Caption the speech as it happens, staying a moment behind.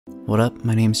What up,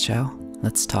 my name's Chow.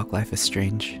 Let's talk Life is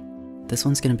Strange. This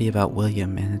one's gonna be about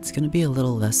William, and it's gonna be a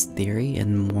little less theory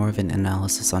and more of an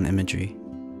analysis on imagery.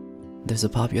 There's a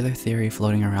popular theory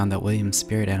floating around that William's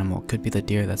spirit animal could be the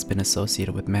deer that's been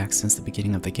associated with Max since the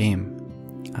beginning of the game.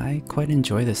 I quite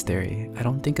enjoy this theory. I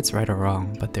don't think it's right or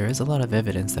wrong, but there is a lot of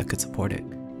evidence that could support it.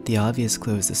 The obvious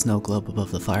clue is the snow globe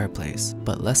above the fireplace,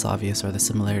 but less obvious are the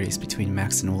similarities between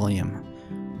Max and William.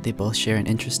 They both share an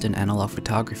interest in analog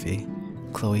photography.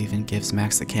 Chloe even gives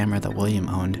Max the camera that William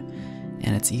owned,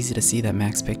 and it's easy to see that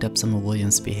Max picked up some of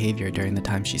William's behavior during the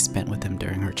time she spent with him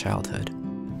during her childhood.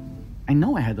 I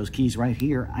know I had those keys right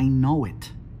here. I know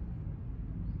it.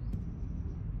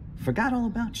 Forgot all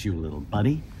about you, little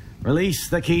buddy. Release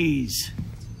the keys.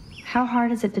 How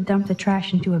hard is it to dump the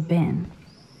trash into a bin?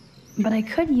 But I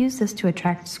could use this to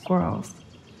attract squirrels.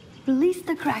 Release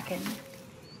the Kraken.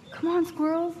 Come on,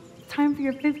 squirrels. Time for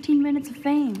your 15 minutes of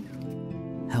fame.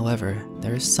 However,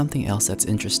 there is something else that's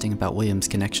interesting about William's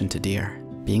connection to deer.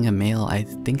 Being a male, I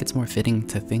think it's more fitting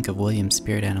to think of William's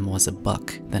spirit animal as a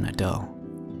buck than a doe.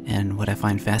 And what I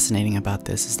find fascinating about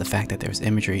this is the fact that there's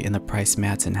imagery in the Price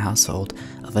Madsen household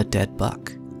of a dead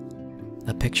buck.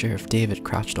 A picture of David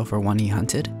crouched over one he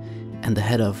hunted, and the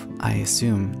head of, I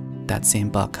assume, that same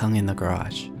buck hung in the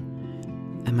garage.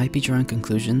 I might be drawing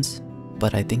conclusions,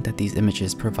 but I think that these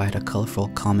images provide a colorful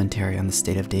commentary on the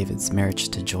state of David's marriage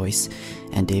to Joyce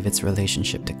and David's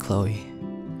relationship to Chloe.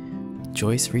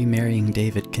 Joyce remarrying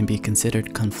David can be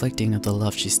considered conflicting of the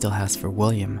love she still has for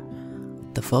William.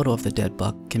 The photo of the dead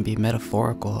buck can be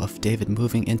metaphorical of David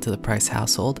moving into the Price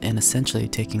household and essentially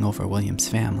taking over William's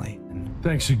family.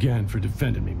 Thanks again for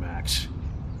defending me, Max.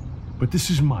 But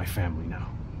this is my family now.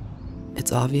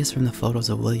 It's obvious from the photos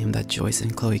of William that Joyce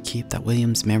and Chloe keep that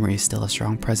William's memory is still a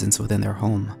strong presence within their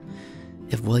home.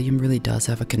 If William really does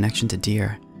have a connection to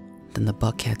deer, then the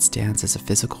buck head stands as a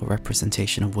physical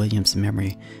representation of William's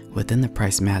memory within the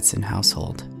Price Madsen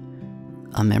household.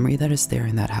 A memory that is there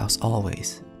in that house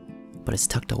always, but is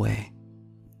tucked away.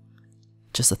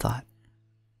 Just a thought.